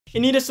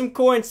In need of some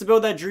coins to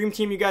build that dream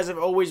team you guys have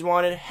always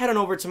wanted, head on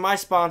over to my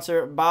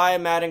sponsor, Buy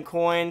Madden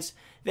Coins.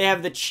 They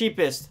have the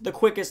cheapest, the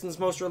quickest, and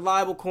most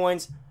reliable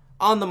coins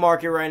on the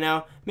market right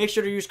now. Make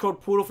sure to use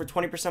code Poodle for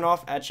 20%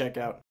 off at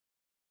checkout.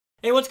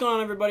 Hey, what's going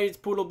on, everybody? It's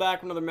Poodle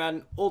back with another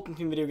Madden Ultimate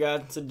Team video,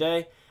 guys.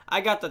 Today,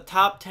 I got the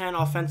top 10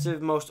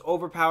 offensive, most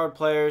overpowered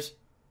players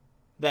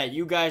that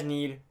you guys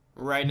need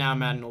right now,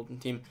 Madden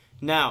Ultimate Team.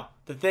 Now,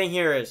 the thing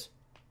here is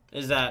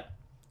that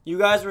you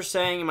guys were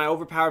saying in my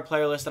overpowered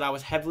player list that I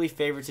was heavily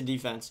favored to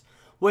defense,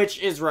 which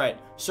is right.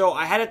 So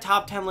I had a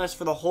top 10 list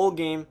for the whole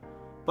game,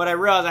 but I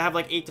realized I have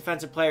like 8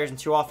 defensive players and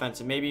 2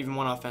 offensive, maybe even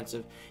 1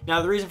 offensive.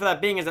 Now, the reason for that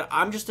being is that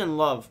I'm just in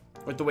love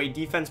with the way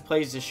defense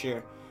plays this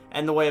year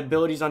and the way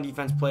abilities on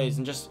defense plays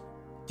and just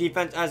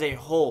defense as a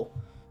whole.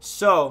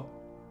 So,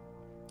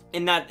 I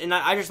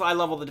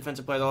love all the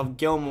defensive players. I love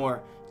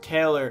Gilmore,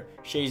 Taylor,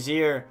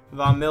 Shazier,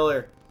 Von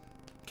Miller,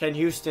 Ken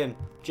Houston,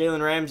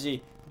 Jalen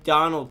Ramsey,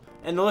 Donald,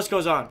 and the list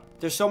goes on.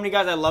 There's so many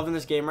guys I love in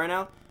this game right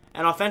now.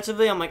 And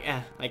offensively, I'm like,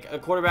 Like, the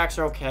quarterbacks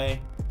are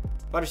okay.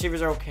 Wide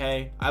receivers are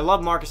okay. I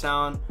love Marcus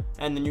Allen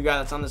and the new guy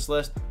that's on this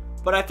list.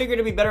 But I figured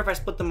it'd be better if I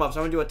split them up.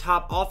 So I'm going to do a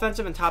top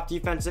offensive and top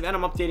defensive. And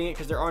I'm updating it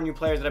because there are new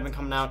players that have been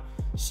coming out.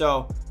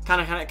 So,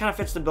 kind of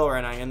fits the bill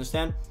right now. You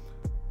understand?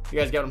 You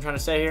guys get what I'm trying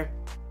to say here?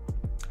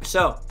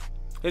 So,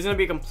 there's going to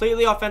be a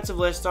completely offensive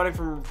list starting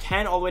from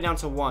 10 all the way down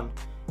to 1.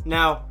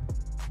 Now,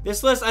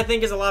 this list I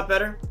think is a lot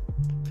better.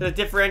 Because it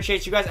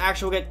differentiates. You guys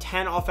actually get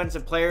 10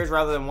 offensive players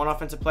rather than 1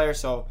 offensive player.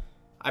 So,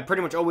 I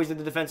pretty much always did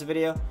the defensive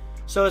video.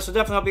 So this will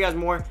definitely help you guys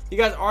more. If you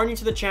guys are new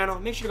to the channel,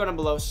 make sure to go down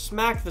below,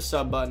 smack the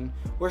sub button.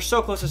 We're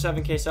so close to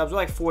 7K subs. We're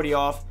like 40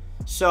 off.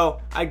 So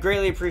I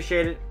greatly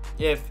appreciate it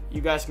if you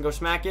guys can go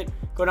smack it.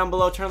 Go down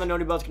below, turn on the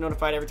notification bell to get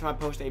notified every time I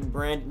post a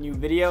brand new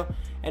video.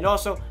 And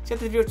also, let's get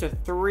the video to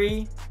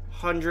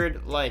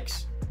 300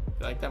 likes.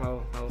 You like that, my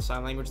little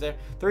sign language there?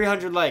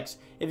 300 likes.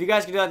 If you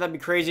guys can do that, that'd be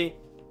crazy.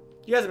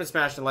 You guys have been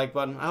smashing the like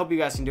button. I hope you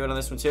guys can do it on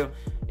this one too.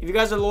 If you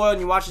guys are loyal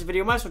and you watch this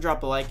video, might as well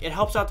drop a like. It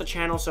helps out the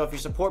channel, so if you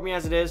support me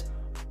as it is,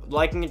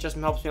 liking it just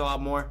helps me a lot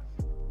more.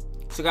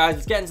 So guys,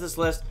 let's get into this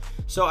list.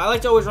 So I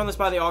like to always run this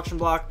by the auction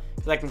block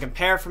because I can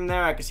compare from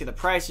there. I can see the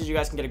prices. You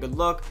guys can get a good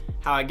look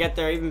how I get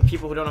there. Even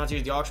people who don't know how to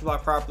use the auction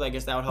block properly, I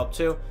guess that would help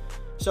too.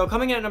 So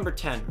coming in at number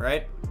 10,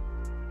 right?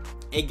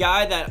 A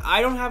guy that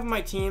I don't have in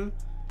my team,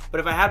 but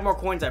if I had more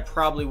coins, I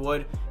probably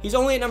would. He's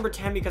only at number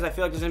 10 because I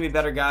feel like there's going to be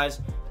better guys.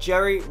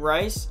 Jerry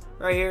Rice,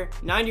 right here.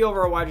 90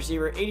 overall wide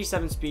receiver,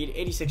 87 speed,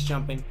 86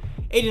 jumping,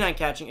 89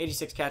 catching,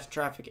 86 catch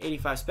traffic,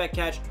 85 spec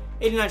catch,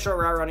 89 short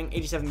route running,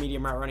 87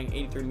 medium route running,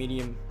 83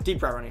 medium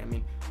deep route running, I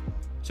mean.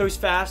 So he's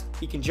fast,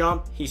 he can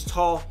jump, he's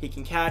tall, he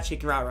can catch, he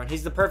can route run.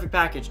 He's the perfect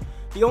package.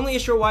 The only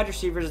issue with wide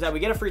receivers is that we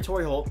get a free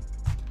Torry Holt.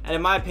 And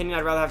in my opinion,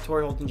 I'd rather have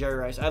Torry Holt than Jerry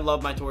Rice. I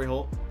love my Torry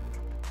Holt.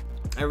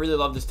 I really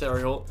love this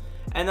Torry Holt.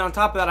 And then on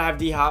top of that, I have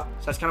D-Hop,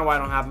 so that's kind of why I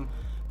don't have him.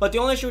 But the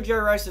only issue with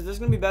Jerry Rice is there's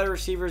going to be better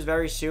receivers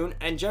very soon.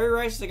 And Jerry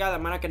Rice is a guy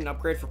that might not get an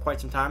upgrade for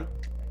quite some time.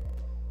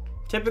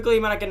 Typically,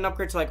 you might not get an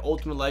upgrade to like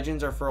Ultimate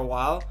Legends or for a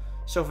while.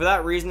 So for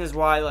that reason is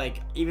why,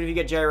 like, even if you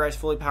get Jerry Rice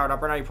fully powered up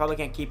right now, you probably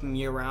can't keep him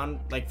year round.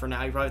 Like, for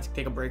now, you probably have to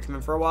take a break from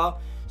him for a while.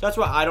 So that's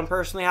why I don't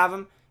personally have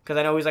him, because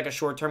I know he's like a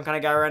short-term kind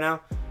of guy right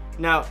now.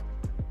 Now,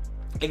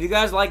 if you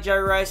guys like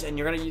Jerry Rice and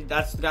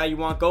that's the guy you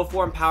want, go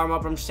for him, power him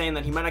up. I'm just saying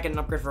that he might not get an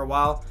upgrade for a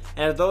while.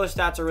 And if those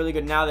stats are really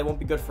good now, they won't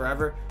be good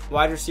forever.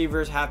 Wide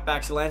receivers,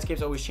 halfbacks, the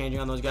landscape's always changing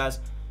on those guys.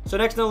 So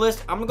next on the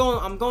list, I'm going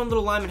a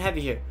little lineman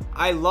heavy here.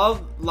 I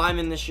love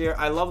linemen this year.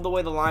 I love the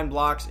way the line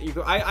blocks.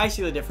 I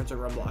see the difference with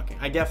run blocking.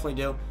 I definitely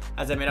do,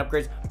 as I made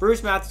upgrades.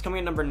 Bruce Matthews coming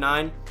in at number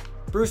 9.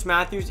 Bruce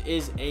Matthews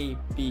is a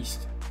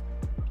beast.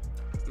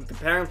 I'm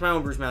comparing with my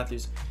own Bruce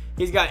Matthews.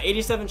 He's got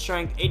 87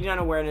 strength, 89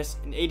 awareness,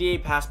 and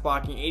 88 pass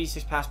blocking,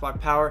 86 pass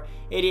block power,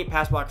 88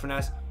 pass block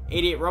finesse,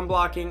 88 run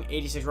blocking,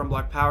 86 run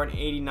block power, and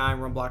 89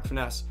 run block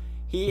finesse.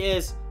 He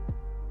is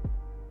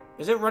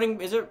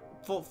it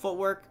full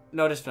footwork?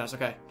 No, just finesse.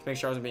 Okay, to make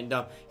sure I wasn't being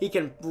dumb. He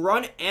can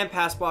run and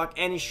pass block,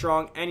 and he's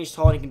strong, and he's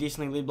tall, and he can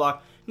decently lead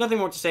block. Nothing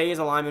more to say. He's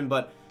a lineman,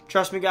 but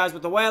trust me, guys,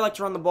 with the way I like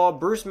to run the ball,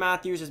 Bruce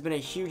Matthews has been a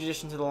huge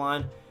addition to the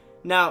line.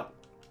 Now,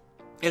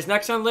 his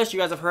next on the list, you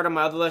guys have heard on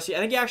my other list. I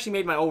think he actually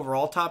made my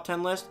overall top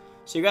 10 list,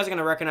 so you guys are going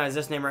to recognize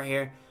this name right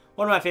here.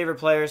 One of my favorite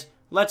players.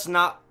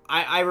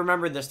 I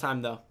remember this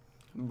time, though.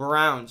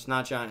 Browns,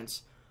 not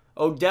Giants.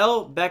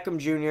 Odell Beckham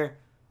Jr.,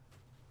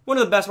 one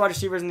of the best wide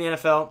receivers in the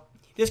NFL.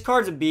 This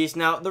card's a beast.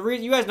 Now, the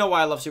reason you guys know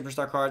why I love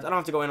superstar cards. I don't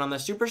have to go in on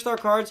this. Superstar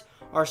cards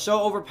are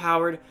so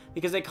overpowered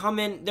because they come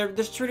in. They're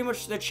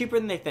cheaper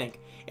than they think.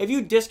 If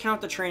you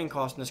discount the training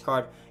cost in this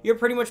card, you're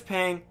pretty much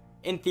paying,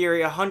 in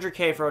theory,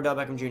 100K for Odell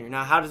Beckham Jr.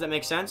 Now, how does that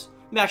make sense?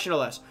 Actually, no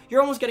less.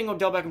 You're almost getting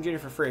Odell Beckham Jr.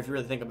 for free if you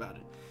really think about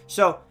it.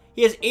 So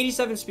he has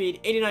 87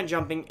 speed, 89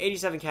 jumping,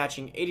 87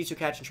 catching, 82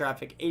 catching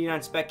traffic,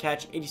 89 spec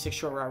catch, 86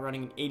 short route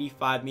running, and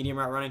 85 medium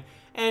route running,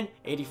 and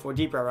 84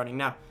 deep route running.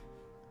 Now,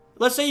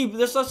 let's say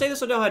this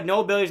Odell had no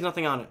abilities,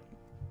 nothing on it.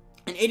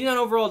 An 89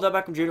 overall Odell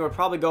Beckham Jr. would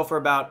probably go for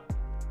about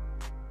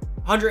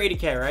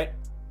 180K, right?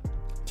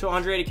 To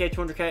 180K,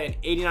 200K, and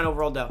 89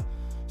 overall Odell.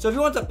 So if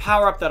you want to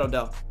power up that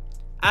Odell,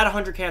 add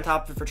 100k on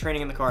top of it for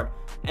training in the card.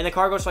 And the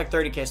card goes for like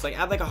 30k, so like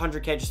add like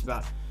 100k just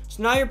about.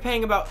 So now you're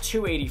paying about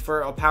 280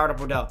 for a powered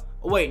up Odell.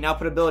 Oh wait, now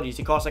put abilities.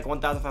 He costs like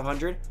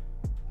 1,500.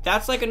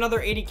 That's like another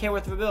 80k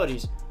worth of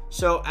abilities.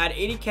 So add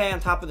 80k on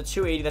top of the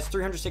 280, that's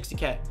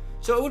 360k.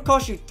 So it would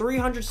cost you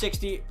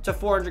 360 to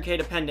 400k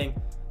depending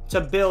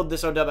to build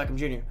this Odell Beckham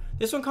Jr.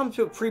 This one comes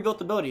with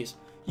pre-built abilities.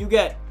 You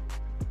get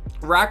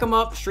Rack 'em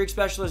Up, Streak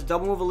Specialist,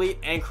 Double Move Elite,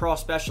 and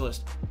Cross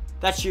Specialist.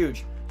 That's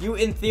huge. You,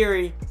 in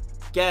theory,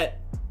 get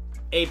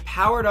a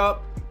powered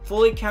up,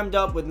 fully chemmed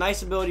up with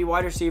nice ability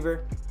wide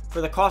receiver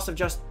for the cost of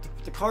just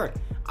the card.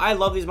 I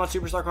love these MUT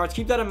Superstar cards.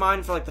 Keep that in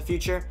mind for like the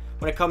future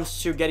when it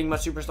comes to getting MUT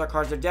Superstar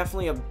cards. They're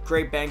definitely a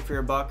great bang for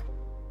your buck.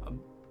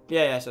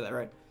 Yeah, I said that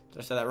right.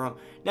 I said that wrong.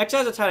 Next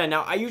is a tight end.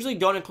 Now, I usually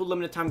don't include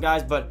limited time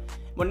guys, but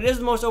when it is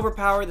the most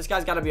overpowered, this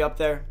guy's got to be up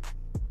there.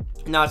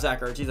 Not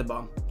Zach Ertz. He's a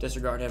bum.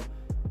 Disregard him.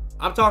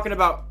 I'm talking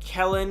about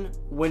Kellen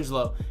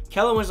Winslow.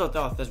 Kellen Winslow,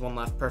 oh, there's one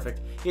left.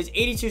 Perfect. He has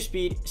 82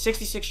 speed,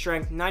 66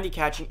 strength, 90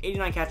 catching,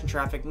 89 catching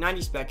traffic,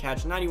 90 spec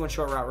catch, 91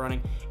 short route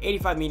running,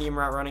 85 medium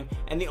route running,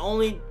 and the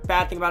only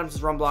bad thing about him is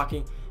his run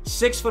blocking.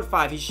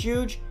 6'5". He's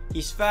huge,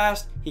 he's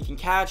fast, he can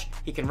catch,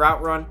 he can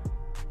route run.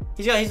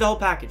 He's the whole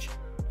package.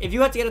 If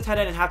you had to get a tight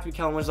end, it'd have to be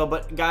Kellen Winslow,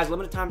 but guys,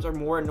 limited times are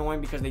more annoying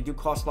because they do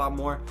cost a lot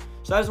more.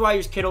 So that's why I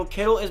use Kittle.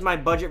 Kittle is my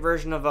budget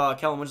version of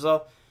Kellen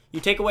Winslow. You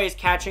take away his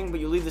catching, but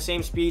you leave the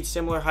same speed,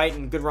 similar height,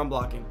 and good run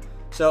blocking.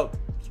 So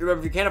remember,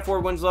 if you can't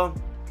afford Winslow,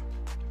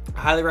 I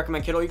highly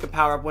recommend Kittle. You can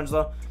power up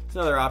Winslow. It's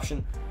another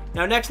option.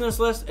 Now, next on this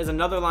list is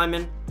another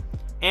lineman,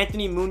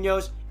 Anthony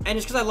Munoz. And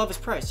it's because I love his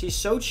price. He's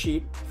so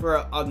cheap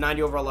for a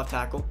 90 overall left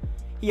tackle.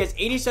 He has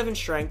 87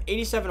 strength,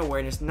 87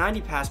 awareness,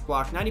 90 pass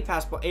block,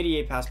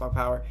 88 pass block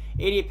power,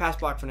 88 pass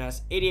block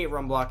finesse, 88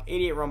 run block,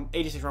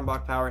 86 run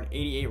block power, and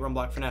 88 run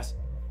block finesse.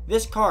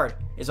 This card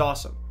is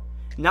awesome.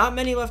 Not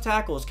many left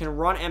tackles can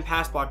run and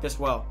pass block this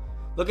well.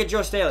 Look at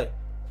Joe Staley.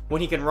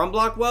 When he can run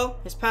block well,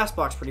 his pass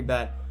block's pretty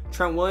bad.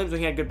 Trent Williams, when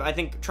he had good, I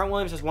think Trent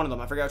Williams has one of them.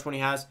 I forget which one he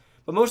has.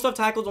 But most left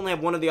tackles only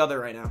have one or the other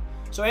right now.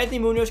 So Anthony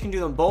Munoz can do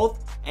them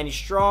both, and he's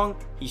strong,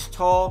 he's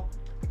tall,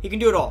 he can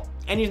do it all.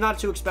 And he's not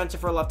too expensive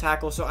for a left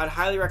tackle, so I'd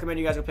highly recommend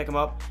you guys go pick him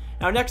up.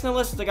 Now, next on the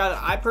list is a guy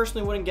that I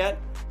personally wouldn't get,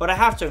 but I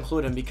have to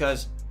include him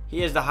because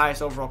he is the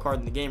highest overall card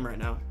in the game right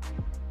now.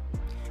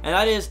 And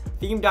that is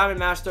Theme Diamond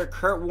Master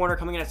Kurt Warner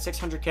coming in at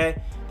 600k.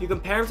 If you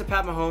compare him to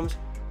Pat Mahomes,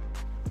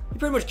 he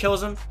pretty much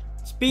kills him.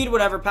 Speed,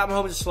 whatever. Pat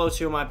Mahomes is slow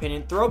too, in my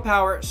opinion. Throw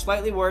power,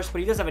 slightly worse, but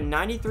he does have a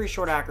 93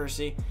 short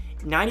accuracy,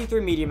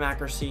 93 medium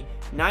accuracy,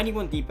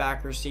 91 deep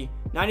accuracy,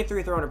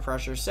 93 throw under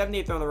pressure,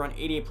 78 throw on the run,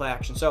 88 play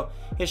action. So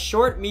his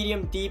short,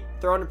 medium, deep,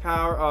 throw under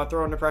power,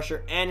 throw under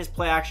pressure, and his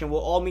play action will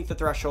all meet the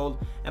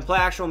threshold. And play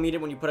action will meet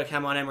it when you put a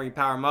chem on him or you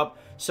power him up.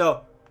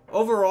 So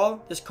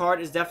overall, this card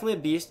is definitely a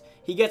beast.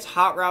 He gets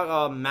Hot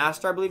Route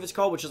Master, I believe it's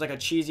called, which is like a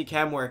cheesy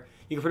chem where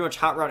you can pretty much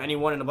hot route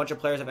anyone, and a bunch of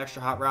players have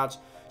extra hot routes.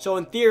 So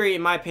in theory,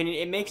 in my opinion,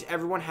 it makes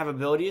everyone have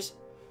abilities.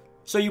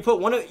 So you put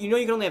one of, you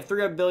can only have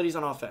 3 abilities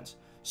on offense.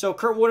 So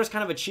Kurt Warner's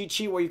kind of a cheat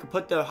sheet where you could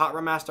put the Hot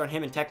Route Master on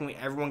him, and technically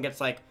everyone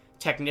gets like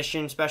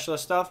technician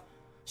specialist stuff.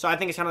 So I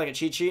think it's kind of like a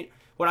cheat sheet.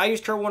 Would I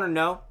use Kurt Warner?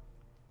 No.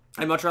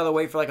 I'd much rather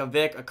wait for like a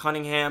Vic, a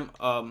Cunningham,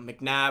 a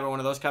McNabb, or one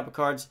of those type of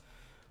cards.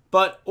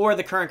 Or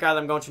the current guy that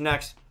I'm going to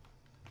next.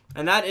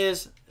 And that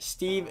is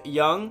Steve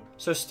Young.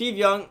 So Steve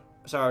Young,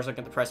 sorry, I was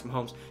looking at the price from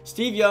Holmes.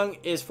 Steve Young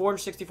is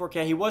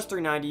 464k. He was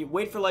 390.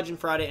 Wait for Legend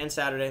Friday and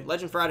Saturday.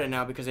 Legend Friday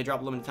now because they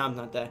drop limited times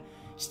on that day.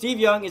 Steve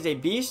Young is a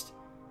beast.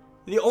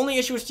 The only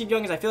issue with Steve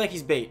Young is I feel like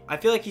he's bait. I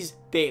feel like he's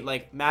bait.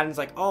 Like Madden's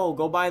like, oh,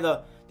 go buy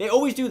the. They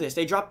always do this.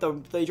 They drop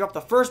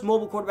the first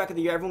mobile quarterback of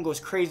the year. Everyone goes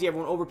crazy.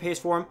 Everyone overpays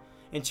for him.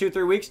 In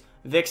 2-3 weeks,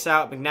 Vic's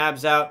out,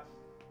 McNabb's out,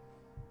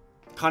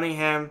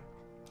 Cunningham,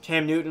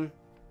 Cam Newton.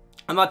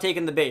 I'm not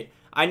taking the bait.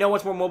 I know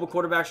once more mobile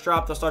quarterbacks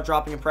drop, they'll start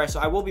dropping in price, so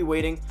I will be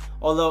waiting.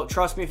 Although,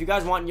 trust me, if you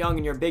guys want Young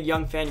and you're a big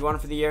Young fan, you want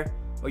him for the year,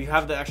 or you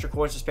have the extra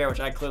coins to spare, which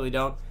I clearly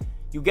don't,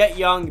 you get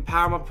Young, you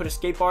power him up, put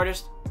Escape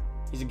Artist,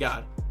 he's a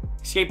god.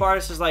 Escape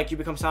Artist is like you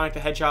become Sonic the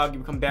Hedgehog, you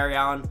become Barry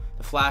Allen,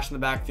 the Flash in the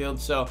backfield,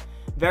 so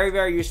very,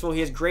 very useful.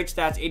 He has great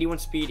stats, 81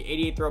 speed,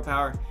 88 throw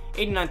power,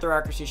 89 throw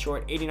accuracy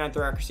short, 89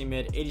 throw accuracy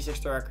mid, 86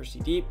 throw accuracy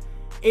deep,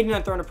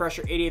 89 throw under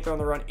pressure, 88 throw on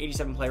the run,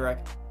 87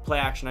 play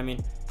action, I mean.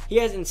 He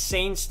has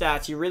insane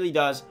stats. He really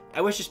does. I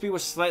wish his speed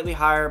was slightly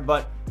higher,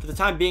 but for the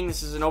time being,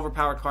 this is an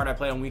overpowered card. I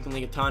play on Weekend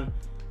League a ton.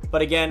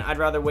 But again, I'd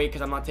rather wait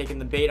because I'm not taking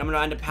the bait. I'm going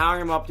to end up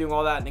powering him up, doing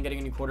all that, and then getting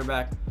a new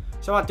quarterback.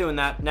 So I'm not doing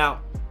that.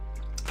 Now,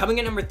 coming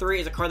in number 3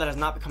 is a card that has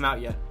not come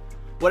out yet.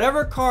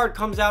 Whatever card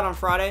comes out on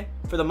Friday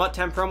for the MUT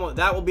 10 promo,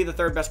 that will be the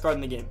 3rd best card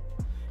in the game.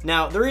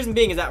 Now, the reason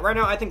being is that right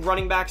now, I think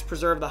running backs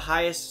preserve the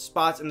highest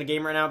spots in the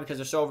game right now because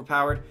they're so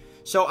overpowered.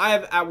 So I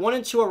have at 1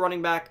 and 2 a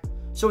running back.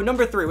 So at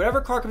number 3, whatever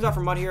card comes out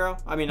for MUT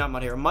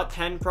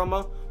 10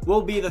 promo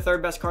will be the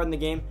 3rd best card in the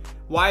game.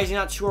 Why is he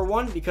not 2 or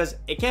 1? Because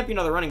it can't be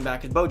another running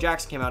back because Bo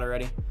Jackson came out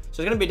already. So it's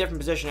going to be a different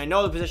position. I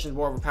know the position is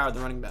more overpowered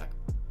than running back.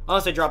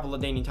 Unless they drop a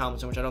LaDainian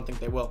Tomlinson, which I don't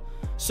think they will.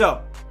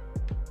 So,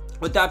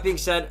 with that being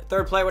said,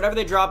 3rd play, whatever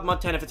they drop,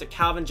 MUT 10, if it's a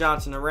Calvin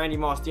Johnson, a Randy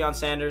Moss, Deion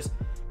Sanders,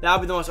 That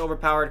would be the most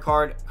overpowered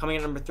card coming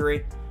in at number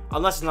 3.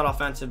 Unless it's not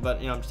offensive,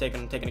 but, you know, I'm just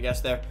taking a guess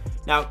there.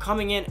 Now,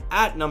 coming in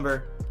at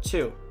number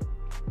 2.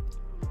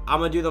 I'm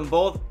going to do them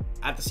both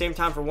at the same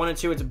time for 1 and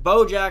 2. It's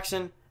Bo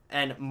Jackson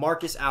and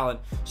Marcus Allen.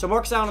 So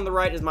Marcus Allen on the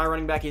right is my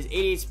running back. He has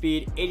 88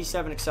 speed,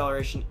 87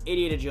 acceleration,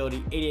 88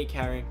 agility, 88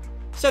 carrying,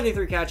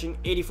 73 catching,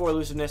 84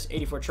 elusiveness,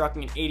 84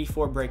 trucking, and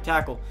 84 break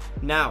tackle.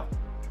 Now,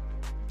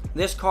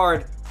 this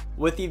card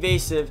with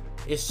evasive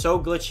is so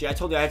glitchy. I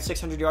told you I had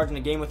 600 yards in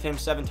the game with him,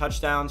 7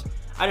 touchdowns.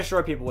 I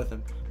destroy people with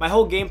him. My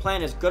whole game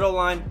plan is good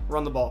O-line,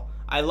 run the ball.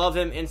 I love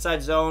him,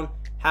 inside zone,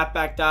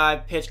 halfback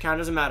dive, pitch count,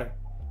 doesn't matter.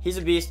 He's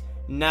a beast.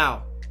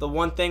 Now, the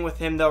one thing with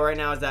him though right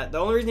now is that the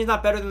only reason he's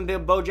not better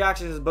than Bo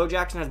Jackson is Bo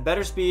Jackson has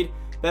better speed,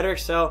 better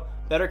excel,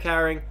 better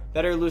carrying,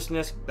 better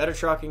looseness, better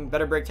trucking,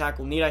 better break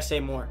tackle. Need I say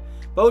more?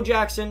 Bo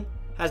Jackson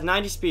has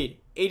 90 speed,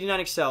 89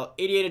 excel,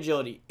 88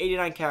 agility,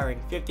 89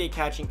 carrying, 58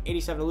 catching,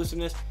 87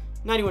 elusiveness,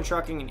 91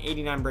 trucking, and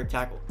 89 break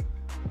tackle.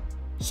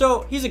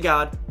 So he's a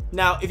god.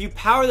 Now, if you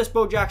power this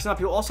Bo Jackson up,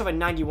 he'll also have a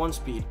 91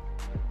 speed,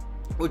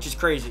 which is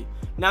crazy.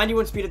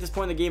 91 speed at this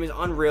point in the game is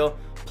unreal.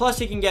 Plus,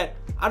 he can get,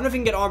 I don't know if he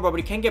can get arm bar, but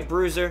he can get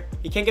bruiser,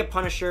 he can get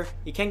punisher,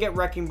 he can get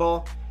wrecking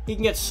ball. He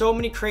can get so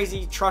many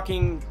crazy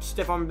trucking,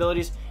 stiff arm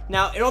abilities.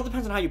 Now, it all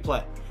depends on how you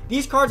play.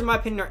 These cards, in my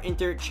opinion, are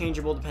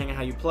interchangeable depending on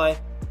how you play.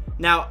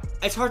 Now,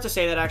 it's hard to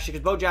say that actually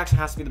because Bo Jackson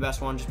has to be the best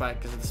one just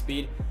because of the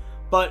speed.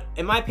 But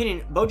in my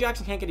opinion, Bo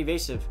Jackson can't get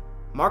evasive.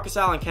 Marcus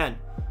Allen can.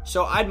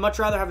 So I'd much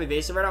rather have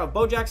evasive right now. If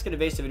Bo Jackson get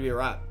evasive, it'd be a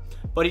wrap.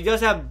 But he does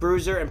have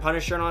bruiser and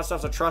punisher and all that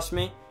stuff, so trust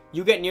me.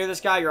 You get near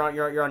this guy, you're on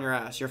your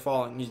ass. You're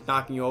falling. He's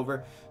knocking you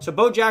over. So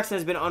Bo Jackson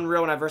has been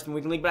unreal when I versed him in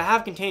Weekend League, but I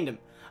have contained him.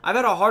 I've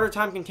had a harder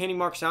time containing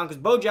Marcus Allen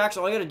because Bo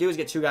Jackson, all you got to do is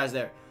get 2 guys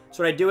there.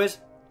 So what I do is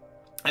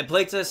I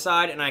play to the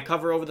side and I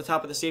cover over the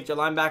top of the safety or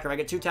linebacker. If I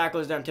get 2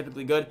 tacklers there, I'm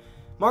typically good.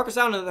 Marcus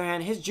Allen, on the other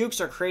hand, his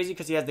jukes are crazy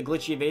because he has the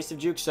glitchy evasive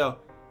juke. So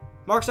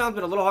Marcus Allen's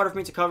been a little harder for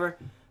me to cover.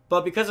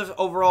 But because of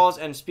overalls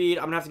and speed,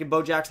 I'm going to have to give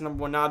Bo Jackson number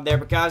 1 nod there.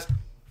 But guys,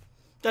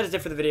 that is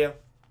it for the video.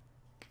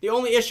 The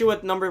only issue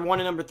with number 1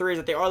 and number 3 is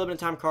that they are limited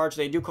time cards.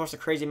 So they do cost a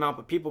crazy amount,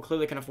 but people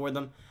clearly can afford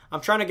them.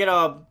 I'm trying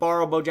to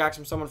borrow Bo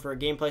Jackson from someone for a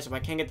gameplay. So if I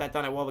can get that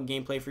done, I will have a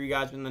gameplay for you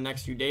guys in the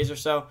next few days or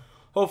so.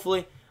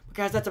 Hopefully. But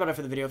guys, that's about it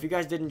for the video. If you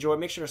guys did enjoy,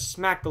 make sure to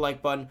smack the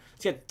like button.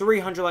 Let's get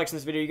 300 likes in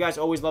this video. You guys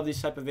always love these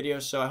type of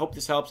videos, so I hope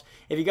this helps.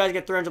 If you guys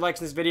get 300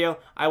 likes in this video,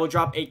 I will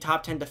drop a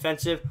top 10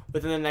 defensive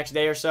within the next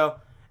day or so.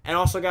 And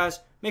also, guys,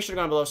 make sure to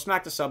go down below,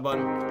 smack the sub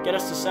button, get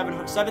us to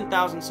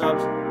 7,000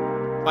 subs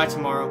by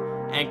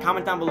tomorrow, and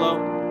comment down below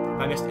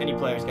if I missed any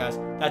players, guys.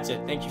 That's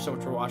it. Thank you so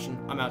much for watching.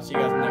 I'm out. See you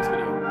guys in the next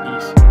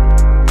video. Peace.